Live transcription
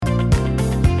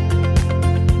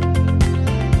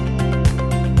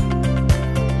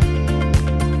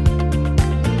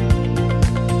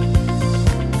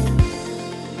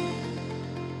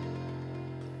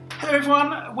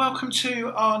welcome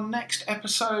to our next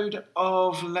episode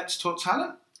of Let's Talk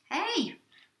Talent. Hey!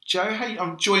 Joe,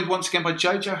 I'm joined once again by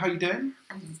Joe. Joe, how are you doing?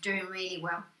 I'm doing really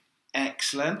well.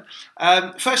 Excellent.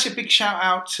 Firstly, a big shout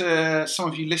out to some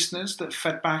of you listeners that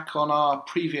fed back on our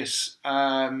previous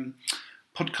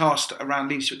podcast around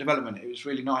leadership development. It was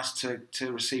really nice to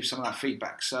receive some of that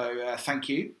feedback. So thank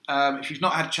you. If you've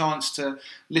not had a chance to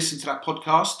listen to that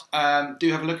podcast,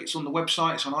 do have a look. It's on the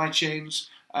website. It's on iTunes.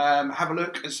 Have a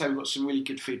look. As I say, we've got some really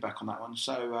good feedback on that one.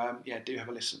 So do have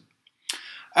a listen.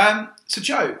 So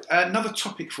Joe, another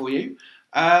topic for you.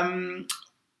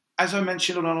 As I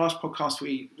mentioned on our last podcast,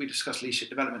 we discussed leadership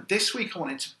development. This week I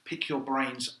wanted to pick your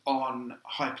brains on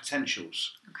high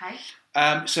potentials. Okay.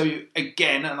 So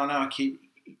again, and I know I keep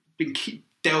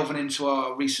delving into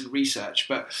our recent research,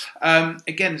 but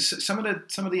again, some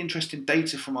of the interesting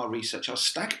data from our research, I was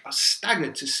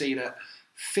staggered to see that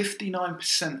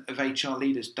 59% of HR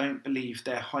leaders don't believe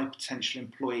their high potential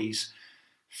employees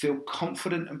feel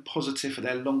confident and positive for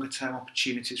their longer term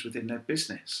opportunities within their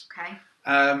business. Okay.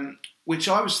 Which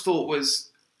I always thought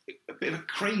was a bit of a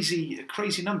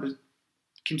crazy number,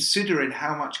 considering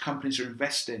how much companies are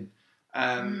investing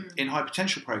in high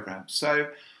potential programs. So,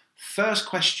 first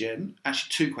question,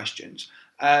 actually two questions.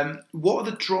 What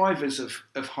are the drivers of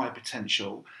high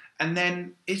potential? And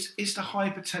then, is the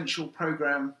high potential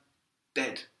program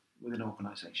dead within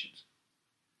organisations?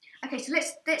 Okay, so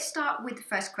let's start with the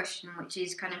first question, which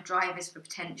is kind of drivers for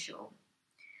potential.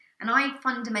 And I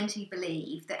fundamentally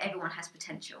believe that everyone has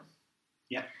potential.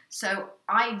 Yeah. So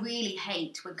I really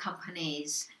hate when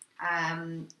companies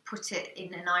put it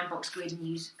in a 9-box grid and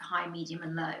use high, medium,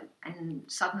 and low, and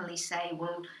suddenly say,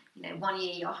 well, 1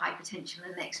 year you're high potential,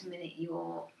 and the next minute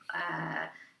you're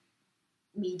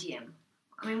medium.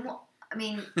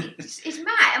 It's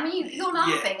mad. I mean, you're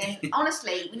laughing, Yeah. and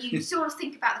honestly, when you sort of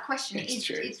think about the question,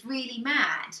 it's really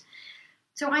mad.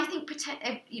 So I think,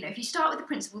 if you start with the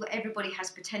principle that everybody has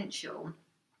potential,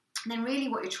 then really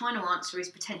what you're trying to answer is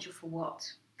potential for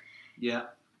what? Yeah.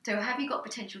 So have you got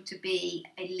potential to be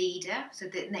a leader, so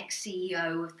the next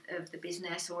CEO of the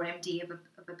business or MD of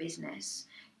a business?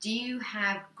 Do you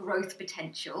have growth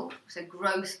potential? So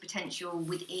growth potential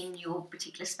within your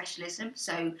particular specialism.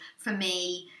 So for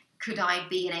me, could I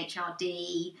be an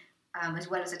HRD as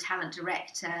well as a talent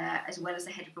director, as well as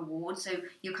the head of awards? So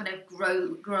you're kind of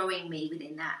growing me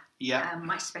within that,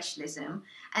 my specialism.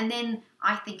 And then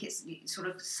I think it's sort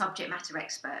of subject matter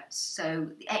experts. So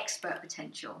the expert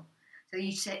potential. So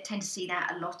you tend to see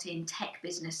that a lot in tech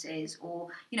businesses or,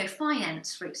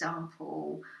 finance, for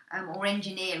example, or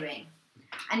engineering.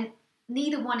 And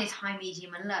neither one is high,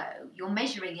 medium, and low. You're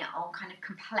measuring it on kind of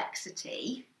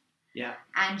complexity. Yeah.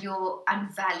 And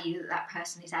value that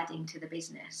person is adding to the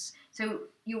business. So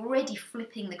you're already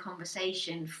flipping the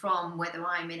conversation from whether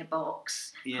I'm in a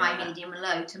box, high, medium, and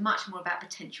low, to much more about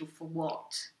potential for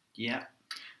what. Yeah.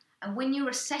 And when you're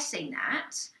assessing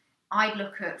that, I'd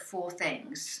look at 4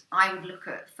 things. I would look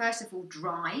at, first of all,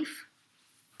 drive.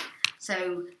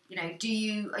 So, are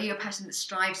you a person that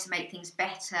strives to make things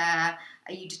better?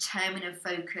 Are you determined and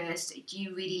focused? Do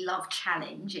you really love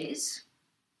challenges?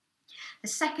 The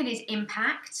second is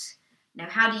impact.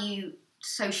 How do you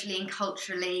socially and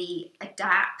culturally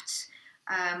adapt?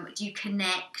 Do you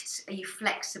connect? Are you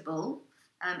flexible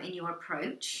in your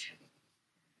approach?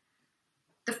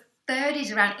 The third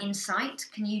is around insight.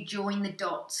 Can you join the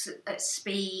dots at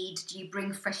speed? Do you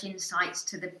bring fresh insights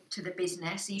to the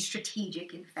business? Are you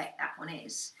strategic? In fact, that one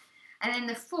is. And then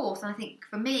the fourth, and I think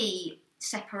for me,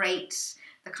 separates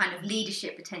the kind of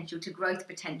leadership potential to growth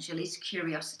potential, is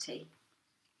curiosity.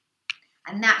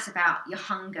 And that's about your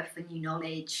hunger for new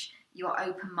knowledge, you're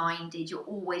open-minded, you're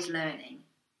always learning.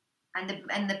 And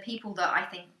the people that I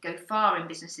think go far in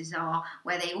businesses are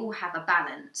where they all have a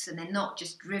balance and they're not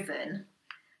just driven,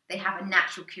 they have a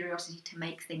natural curiosity to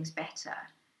make things better.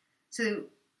 So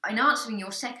in answering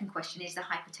your second question, is the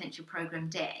high potential program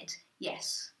dead?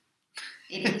 Yes,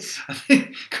 it is. I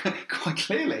think quite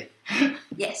clearly.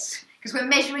 Yes. Because we're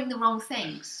measuring the wrong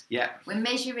things. Yeah. We're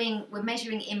measuring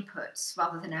inputs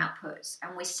rather than outputs,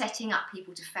 and we're setting up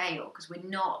people to fail because we're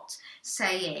not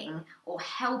saying or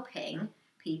helping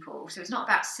people. So it's not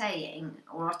about saying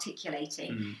or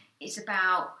articulating. It's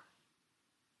about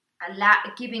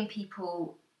giving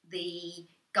people the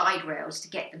guide rails to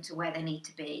get them to where they need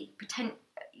to be.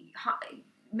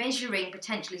 Measuring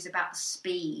potential is about the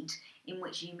speed in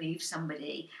which you move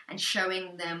somebody and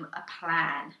showing them a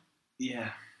plan. Yeah.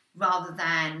 Rather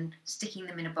than sticking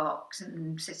them in a box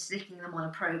and sticking them on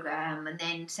a program and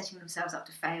then setting themselves up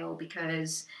to fail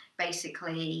because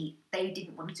basically they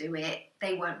didn't want to do it,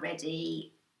 they weren't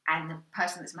ready, and the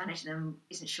person that's managing them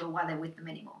isn't sure why they're with them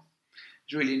anymore.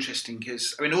 It's really interesting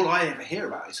because, I mean, all I ever hear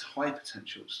about is high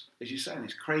potentials. As you're saying,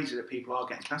 it's crazy that people are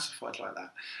getting classified like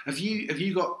that. Have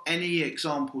you got any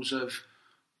examples of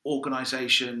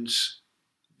organisations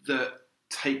that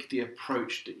take the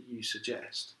approach that you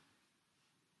suggest?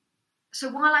 So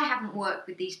while I haven't worked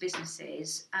with these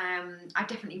businesses, I've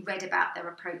definitely read about their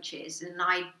approaches, and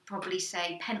I'd probably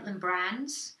say Pentland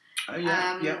Brands. Oh,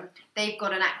 yeah. They've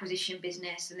got an acquisition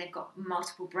business and they've got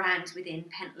multiple brands within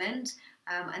Pentland,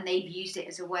 and they've used it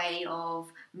as a way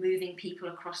of moving people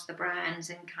across the brands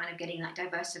and kind of getting that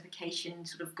diversification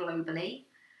sort of globally.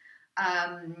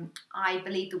 I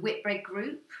believe the Whitbread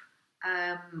Group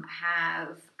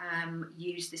have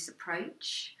used this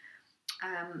approach.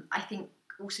 I think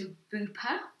also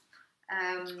Bupa.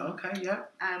 Okay, yeah.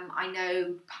 I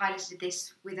know piloted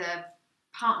this with a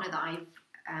partner that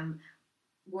I've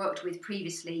worked with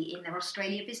previously in their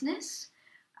Australia business.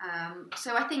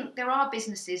 So I think there are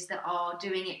businesses that are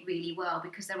doing it really well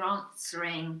because they're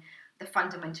answering the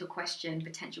fundamental question,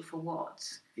 potential for what?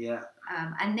 Yeah.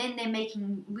 And then they're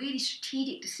making really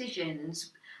strategic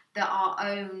decisions that are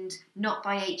owned not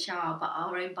by HR but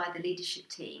are owned by the leadership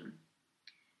team.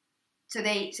 So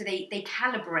they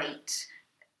calibrate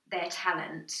their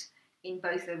talent in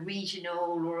both a regional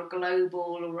or a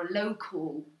global or a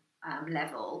local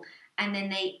level, and then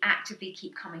they actively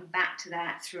keep coming back to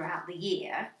that throughout the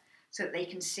year, so that they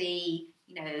can see,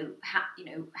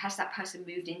 has that person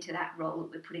moved into that role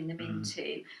that we're putting them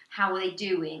into? How are they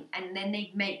doing? And then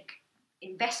they make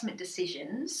investment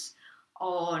decisions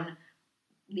on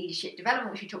leadership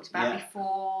development, which we talked about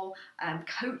before,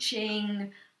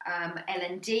 coaching,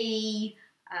 L&D,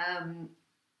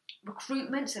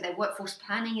 recruitment. So their workforce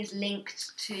planning is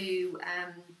linked to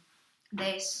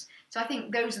this. So I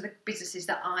think those are the businesses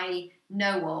that I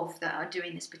know of that are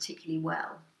doing this particularly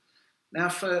well. Now,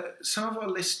 for some of our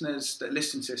listeners that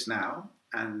listen to this now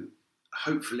and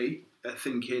hopefully are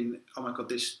thinking, oh my God,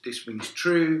 this rings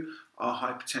true, our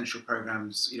high potential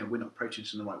programs, we're not approaching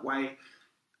this in the right way.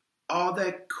 Are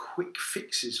there quick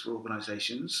fixes for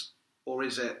organisations, or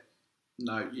is it,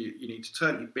 no, you need to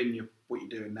totally bin what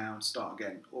you're doing now and start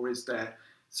again? Or is there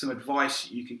some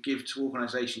advice you could give to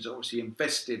organisations that obviously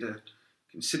invested a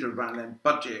considerable amount of their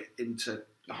budget into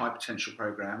a high potential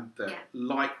program that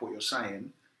like what you're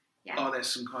saying? Yeah. Are there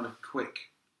some kind of quick,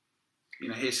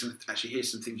 here's some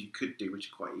things you could do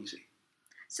which are quite easy?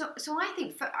 So I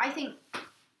think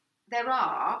there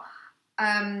are,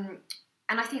 and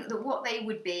I think that what they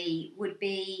would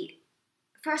be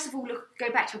first of all,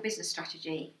 go back to your business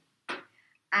strategy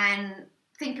and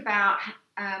think about,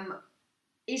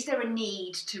 is there a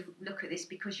need to look at this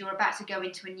because you're about to go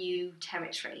into a new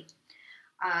territory?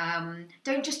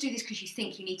 Don't just do this because you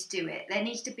think you need to do it. There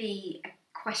needs to be a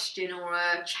question or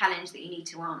a challenge that you need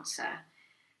to answer.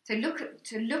 So look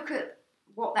at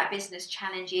what that business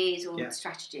challenge is or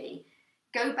strategy.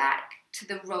 Go back to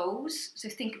the roles. So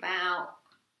think about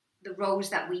the roles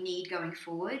that we need going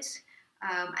forward,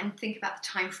 and think about the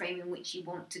time frame in which you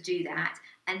want to do that,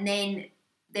 and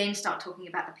then start talking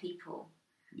about the people.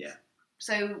 Yeah.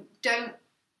 So don't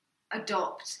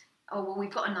adopt,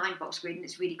 we've got a 9-box grid and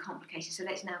it's really complicated, so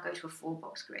let's now go to a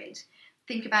 4-box grid.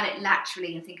 Think about it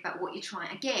laterally and think about what you're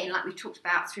trying. Again, like we've talked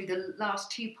about through the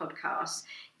last 2 podcasts,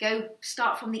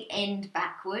 start from the end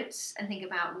backwards and think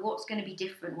about what's going to be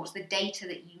different, what's the data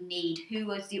that you need,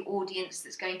 who is the audience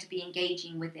that's going to be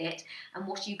engaging with it, and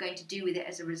what are you going to do with it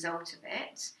as a result of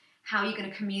it? How are you going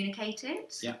to communicate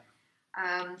it? Yeah.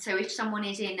 So if someone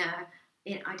is in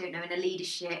a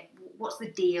leadership, what's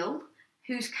the deal?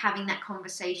 Who's having that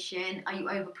conversation? Are you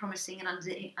over-promising and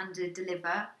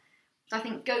under-deliver? So I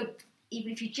think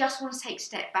even if you just want to take a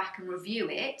step back and review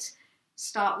it,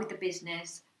 start with the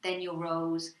business, then your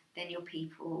roles, then your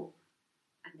people,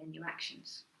 and then your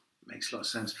actions. Makes a lot of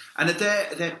sense. And are there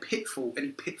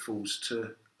any pitfalls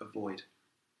to avoid?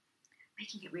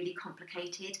 Making it really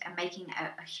complicated and making it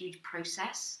a huge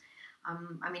process.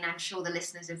 I'm sure the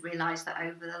listeners have realised that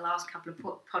over the last couple of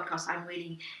podcasts, I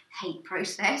really hate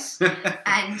process,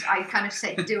 and I kind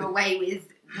of do away with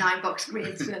 9-box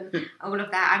grids and all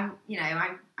of that.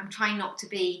 I'm trying not to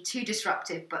be too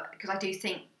disruptive, but because I do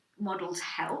think models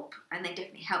help, and they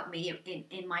definitely help me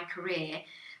in my career.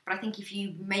 But I think if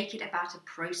you make it about a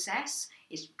process,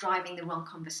 it's driving the wrong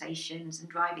conversations and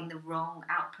driving the wrong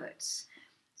outputs.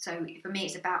 So for me,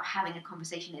 it's about having a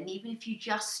conversation, and even if you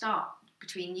just start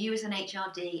between you as an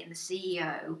HRD and the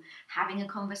CEO, having a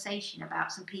conversation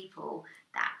about some people,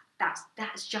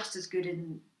 that's just as good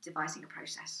in devising a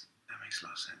process. That makes a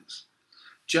lot of sense.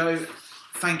 Jo,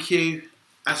 thank you.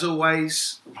 As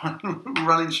always,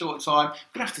 running short of time.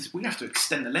 We're gonna have to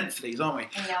extend the length of these, aren't we?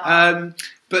 Yeah.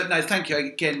 But no, thank you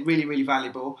again. Really, really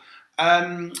valuable.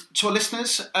 To our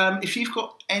listeners, if you've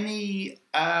got any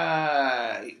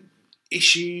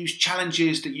issues,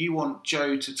 challenges that you want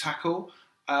Jo to tackle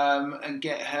and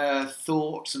get her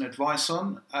thoughts and advice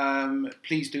on,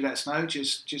 please do let us know.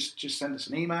 Just send us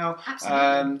an email.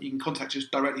 Absolutely. You can contact us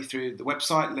directly through the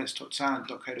website,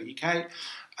 letstalktalent.co.uk.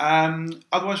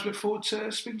 Otherwise, we look forward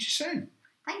to speaking to you soon.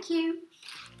 Thank you.